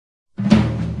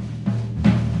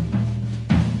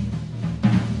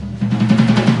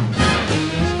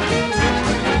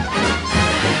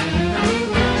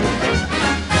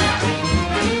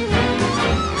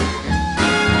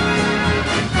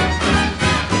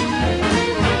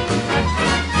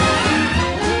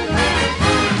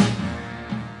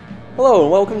Hello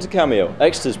and welcome to Cameo,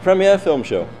 Exeter's premiere film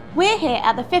show. We're here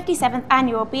at the 57th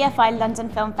annual BFI London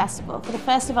Film Festival for the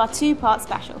first of our two-part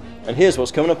special. And here's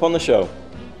what's coming up on the show.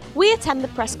 We attend the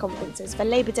press conferences for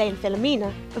Labour Day and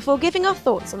Philomena before giving our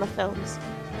thoughts on the films.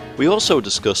 We also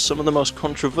discuss some of the most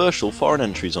controversial foreign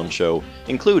entries on show,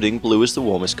 including Blue is the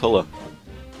Warmest Colour.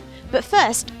 But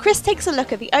first, Chris takes a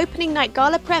look at the opening night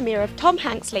gala premiere of Tom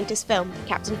Hanks' latest film,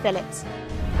 Captain Phillips.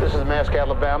 This is Mask,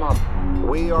 Alabama.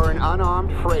 We are an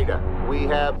unarmed freighter. We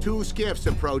have two skiffs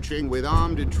approaching with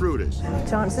armed intruders.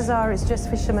 Chances are it's just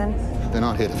fishermen. They're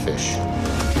not here to fish.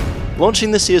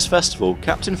 Launching this year's festival,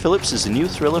 Captain Phillips is a new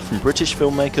thriller from British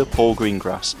filmmaker Paul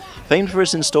Greengrass, famed for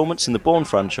his instalments in the Bourne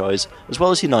franchise as well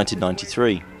as United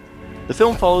 93. The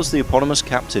film follows the eponymous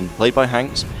captain, played by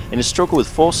Hanks, in his struggle with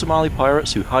four Somali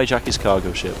pirates who hijack his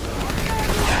cargo ship. We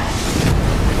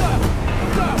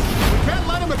can't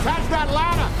let him attach that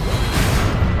ladder!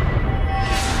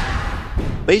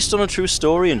 Based on a true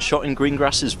story and shot in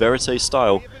Greengrass's verite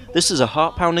style, this is a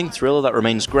heart-pounding thriller that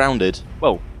remains grounded,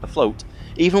 well, afloat,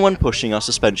 even when pushing our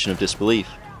suspension of disbelief.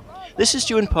 This is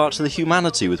due in part to the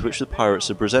humanity with which the pirates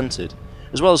are presented,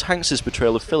 as well as Hanks'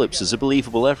 portrayal of Phillips as a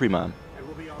believable everyman.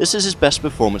 This is his best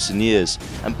performance in years,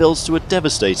 and builds to a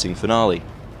devastating finale.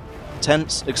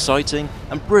 Tense, exciting,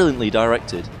 and brilliantly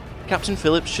directed, Captain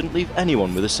Phillips shouldn't leave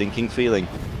anyone with a sinking feeling.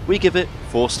 We give it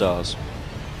 4 stars.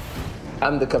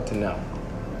 I'm the captain now.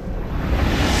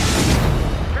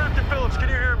 Captain Phillips, can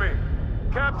you hear me?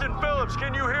 Captain Phillips,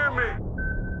 can you hear me?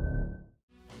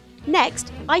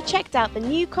 Next, I checked out the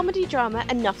new comedy drama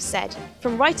Enough Said,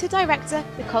 from writer-director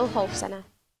Nicole Holofcener.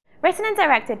 Written and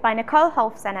directed by Nicole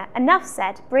Holofcener, Enough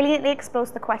Said brilliantly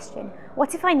explores the question,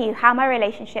 what if I knew how my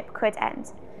relationship could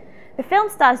end? The film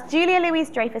stars Julia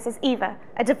Louis-Dreyfuss as Eva,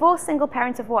 a divorced single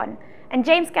parent of one, and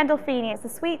James Gandolfini as the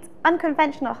sweet,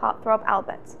 unconventional heartthrob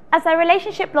Albert. As their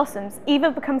relationship blossoms,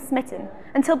 Eva becomes smitten,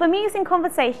 until bemusing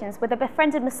conversations with a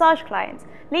befriended massage client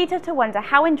lead her to wonder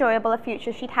how enjoyable a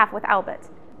future she'd have with Albert.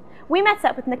 We met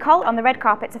up with Nicole on the red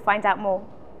carpet to find out more.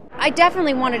 I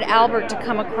definitely wanted Albert to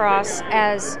come across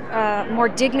as more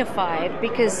dignified,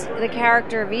 because the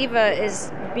character of Eva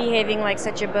is behaving like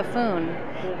such a buffoon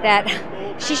that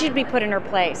she should be put in her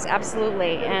place,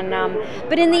 absolutely. And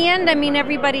but in the end, I mean,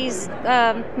 everybody's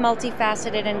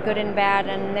multifaceted and good and bad,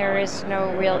 and there is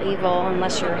no real evil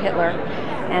unless you're Hitler,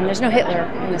 and there's no Hitler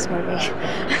in this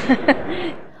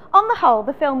movie. On the whole,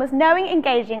 the film was knowing,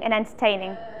 engaging, and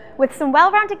entertaining. With some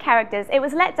well-rounded characters, it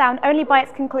was let down only by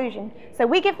its conclusion, so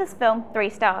we give this film 3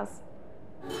 stars.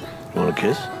 Want a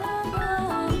kiss?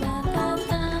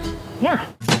 Yeah.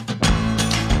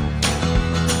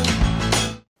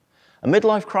 A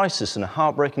midlife crisis and a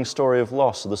heartbreaking story of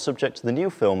loss are the subject of the new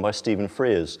film by Stephen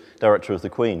Frears, director of The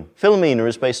Queen. Philomena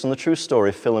is based on the true story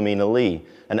of Philomena Lee,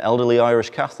 an elderly Irish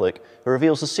Catholic who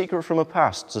reveals a secret from her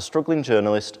past to struggling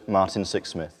journalist Martin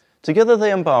Sixsmith. Together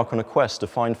they embark on a quest to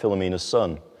find Philomena's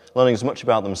son, learning as much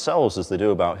about themselves as they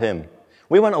do about him.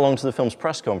 We went along to the film's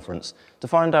press conference to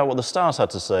find out what the stars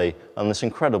had to say on this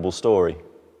incredible story.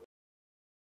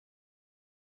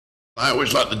 I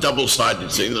always liked the double-sided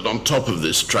thing that on top of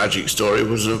this tragic story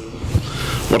was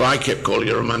what I kept calling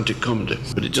a romantic comedy.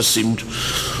 But it just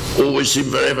always seemed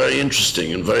very, very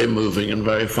interesting and very moving and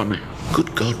very funny.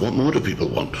 Good God, what more do people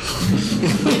want?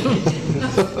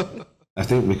 I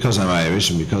think because I'm Irish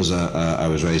and because I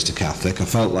was raised a Catholic, I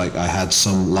felt like I had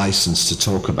some license to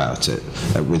talk about it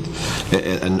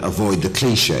and avoid the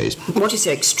cliches. What is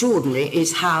so extraordinary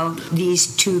is how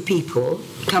these two people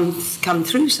come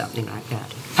through something like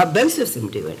that. How both of them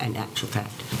do it, in actual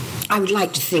fact. I would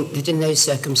like to think that in those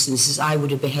circumstances I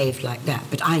would have behaved like that,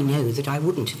 but I know that I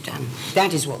wouldn't have done.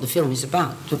 That is what the film is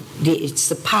about. It's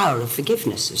the power of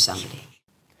forgiveness of somebody.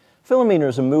 Philomena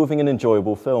is a moving and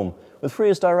enjoyable film, with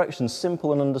Frears' direction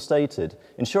simple and understated,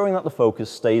 ensuring that the focus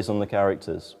stays on the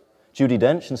characters. Judi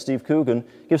Dench and Steve Coogan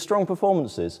give strong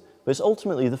performances, but it's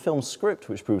ultimately the film's script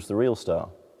which proves the real star.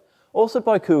 Authored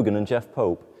by Coogan and Jeff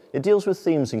Pope, it deals with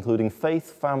themes including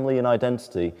faith, family and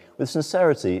identity, with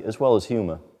sincerity as well as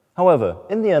humour. However,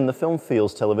 in the end the film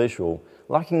feels televisual,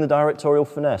 lacking the directorial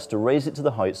finesse to raise it to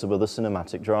the heights of other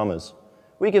cinematic dramas.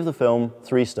 We give the film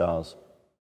 3 stars.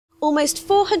 Almost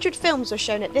 400 films were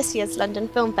shown at this year's London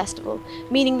Film Festival,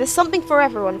 meaning there's something for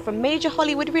everyone, from major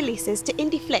Hollywood releases to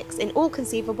indie flicks in all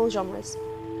conceivable genres.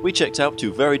 We checked out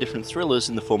 2 very different thrillers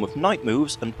in the form of Night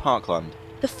Moves and Parkland.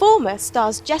 The former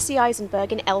stars Jesse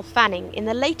Eisenberg and Elle Fanning in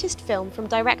the latest film from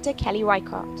director Kelly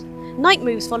Reichardt. Night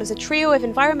Moves follows a trio of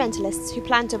environmentalists who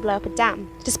plan to blow up a dam.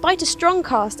 Despite a strong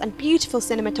cast and beautiful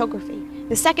cinematography,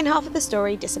 the second half of the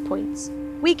story disappoints.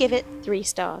 We give it 3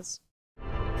 stars.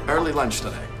 Early lunch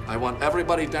today. I want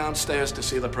everybody downstairs to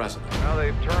see the president. Now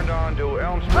they've turned on to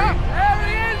Elm Street. There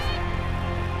he is!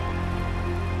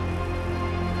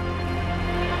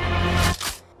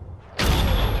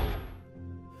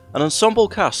 An ensemble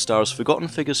cast stars forgotten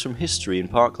figures from history in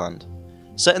Parkland.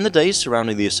 Set in the days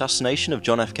surrounding the assassination of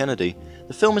John F. Kennedy,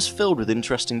 the film is filled with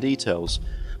interesting details,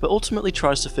 but ultimately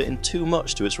tries to fit in too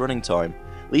much to its running time,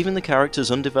 leaving the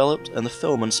characters undeveloped and the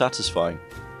film unsatisfying.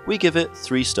 We give it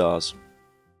 3 stars.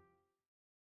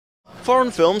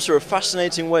 Foreign films are a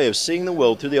fascinating way of seeing the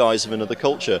world through the eyes of another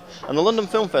culture, and the London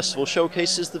Film Festival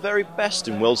showcases the very best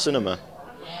in world cinema.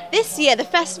 This year, the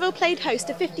festival played host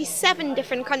to 57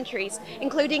 different countries,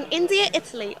 including India,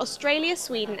 Italy, Australia,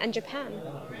 Sweden and Japan.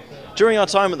 During our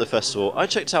time at the festival, I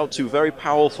checked out 2 very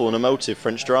powerful and emotive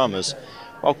French dramas,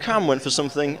 while Cam went for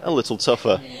something a little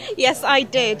tougher. Yes, I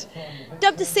did.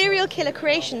 Dubbed a serial killer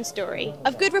creation story,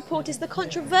 Of Good Report is the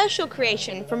controversial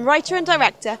creation from writer and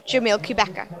director Jahmil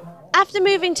Qubeka. After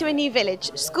moving to a new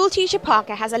village, schoolteacher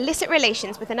Parker has illicit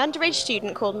relations with an underage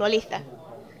student called Nolitha.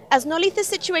 As Nolitha's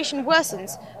situation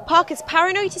worsens, Parker's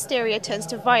paranoid hysteria turns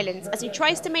to violence as he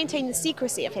tries to maintain the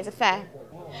secrecy of his affair.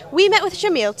 We met with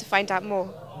Jahmil to find out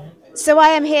more. So I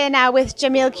am here now with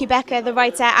Jahmil Qubeka, the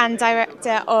writer and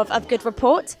director of Good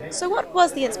Report. So what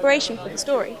was the inspiration for the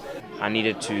story? I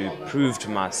needed to prove to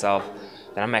myself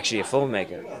that I'm actually a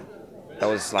filmmaker. That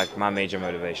was like my major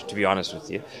motivation, to be honest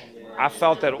with you. I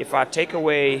felt that if I take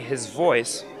away his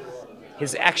voice,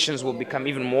 his actions will become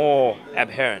even more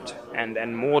abhorrent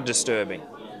and more disturbing,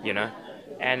 you know?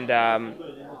 And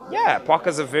yeah,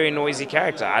 Parker's a very noisy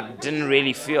character. I didn't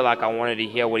really feel like I wanted to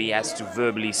hear what he has to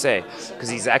verbally say, because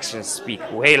his actions speak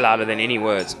way louder than any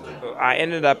words. I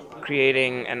ended up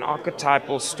creating an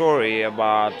archetypal story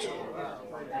about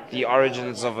the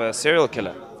origins of a serial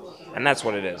killer, and that's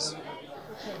what it is.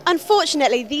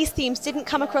 Unfortunately, these themes didn't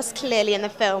come across clearly in the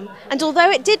film, and although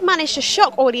it did manage to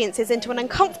shock audiences into an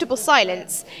uncomfortable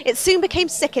silence, it soon became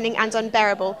sickening and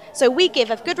unbearable, so we give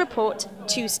A Good Report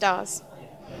 2 stars.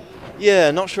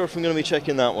 Yeah, not sure if I'm going to be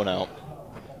checking that one out.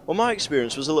 Well, my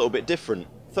experience was a little bit different.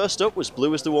 First up was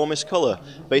Blue is the Warmest Colour,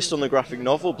 based on the graphic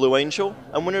novel Blue Angel,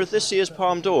 and winner of this year's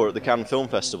Palme d'Or at the Cannes Film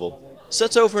Festival.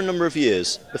 Set over a number of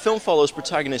years, the film follows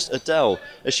protagonist Adele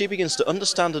as she begins to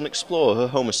understand and explore her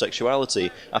homosexuality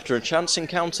after a chance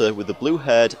encounter with the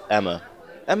blue-haired Emma.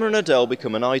 Emma and Adele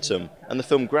become an item, and the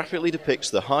film graphically depicts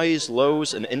the highs,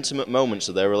 lows and intimate moments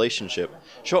of their relationship,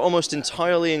 shot almost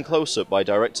entirely in close-up by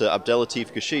director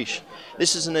Abdelatif Kechiche.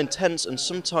 This is an intense and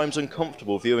sometimes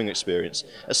uncomfortable viewing experience,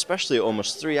 especially at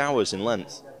almost 3 hours in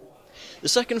length. The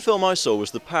second film I saw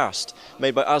was The Past,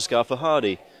 made by Asghar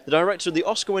Farhadi, the director of the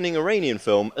Oscar-winning Iranian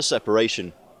film A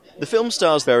Separation. The film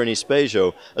stars Berenice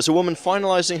Bejo as a woman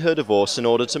finalising her divorce in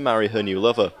order to marry her new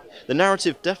lover. The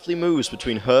narrative deftly moves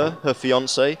between her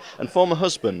fiancé and former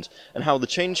husband, and how the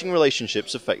changing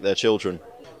relationships affect their children.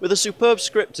 With a superb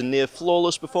script and near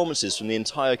flawless performances from the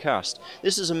entire cast,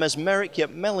 this is a mesmeric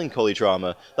yet melancholy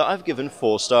drama that I've given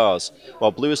 4 stars,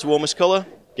 while Blue is the Warmest Colour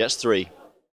gets 3.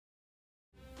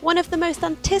 One of the most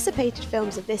anticipated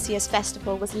films of this year's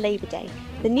festival was Labour Day,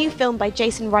 the new film by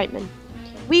Jason Reitman.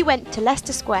 We went to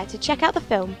Leicester Square to check out the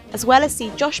film, as well as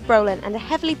see Josh Brolin and a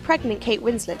heavily pregnant Kate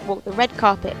Winslet walk the red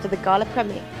carpet for the gala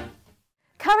premiere.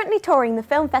 Currently touring the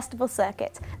film festival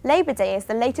circuit, Labour Day is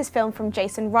the latest film from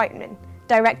Jason Reitman,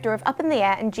 director of Up in the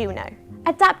Air and Juno.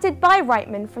 Adapted by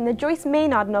Reitman from the Joyce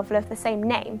Maynard novel of the same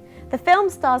name, the film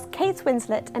stars Kate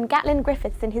Winslet and Gatlin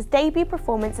Griffiths in his debut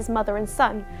performance as mother and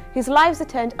son, whose lives are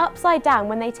turned upside down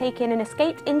when they take in an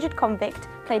escaped injured convict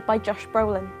played by Josh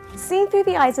Brolin. Seen through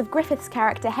the eyes of Griffiths'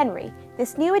 character Henry,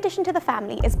 this new addition to the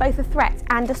family is both a threat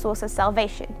and a source of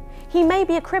salvation. He may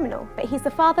be a criminal, but he's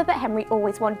the father that Henry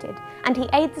always wanted, and he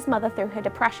aids his mother through her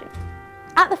depression.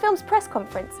 At the film's press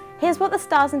conference, here's what the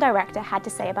stars and director had to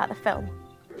say about the film.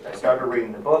 I started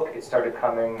reading the book, it started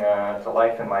coming to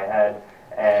life in my head,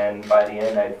 and by the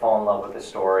end I'd fallen in love with the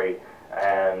story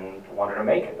and wanted to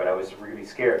make it, but I was really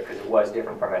scared because it was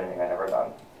different from anything I'd ever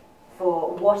done.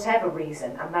 For whatever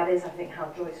reason, and that is I think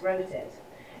how Joyce wrote it,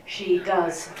 she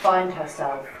does find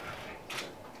herself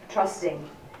trusting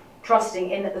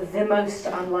in the most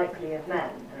unlikely of men,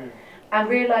 and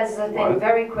realises I think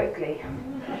very quickly,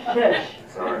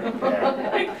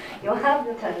 Sorry. you'll have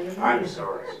the turn in a minute. I'm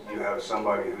sorry. You have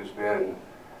somebody who's been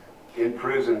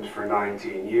imprisoned for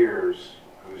 19 years,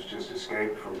 who's just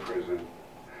escaped from prison,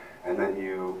 and then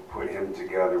you put him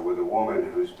together with a woman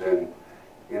who's been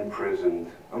imprisoned,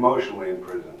 emotionally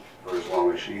imprisoned, for as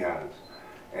long as she has.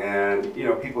 And, you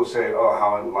know, people say, oh,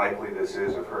 how unlikely this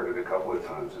is. I've heard it a couple of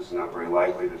times. It's not very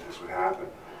likely that this would happen.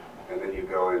 And then you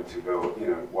go in to go, you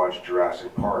know, watch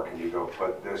Jurassic Park, and you go,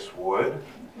 but this would?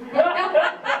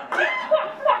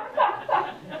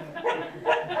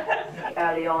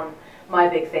 on, my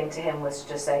big thing to him was to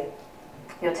just say,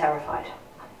 "You're terrified.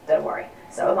 Don't worry.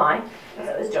 So am I, and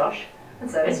so is Josh,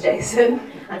 and so is Jason,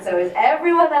 and so is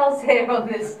everyone else here on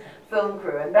this film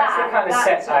crew." And that's the kind of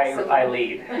set I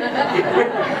lead.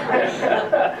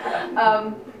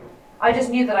 I just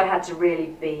knew that I had to really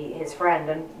be his friend,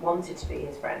 and wanted to be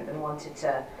his friend, and wanted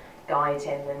to guide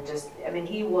him, and just, I mean,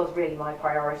 he was really my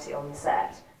priority on the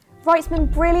set.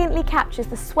 Weitzman brilliantly captures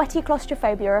the sweaty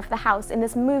claustrophobia of the house in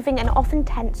this moving and often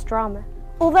tense drama.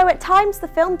 Although at times the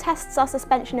film tests our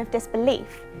suspension of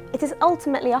disbelief, it is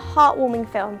ultimately a heartwarming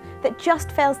film that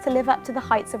just fails to live up to the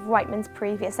heights of Reitman's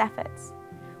previous efforts.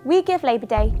 We give Labour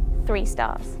Day 3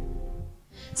 stars.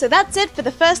 So that's it for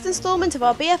the first instalment of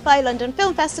our BFI London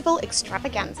Film Festival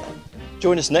extravaganza.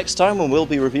 Join us next time when we'll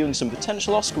be reviewing some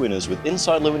potential Oscar winners with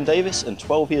Inside Llewyn Davis and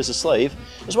 12 Years a Slave,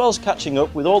 as well as catching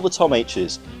up with all the Tom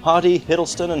H's, Hardy,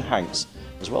 Hiddleston and Hanks,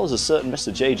 as well as a certain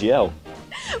Mr. JGL.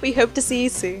 We hope to see you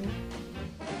soon.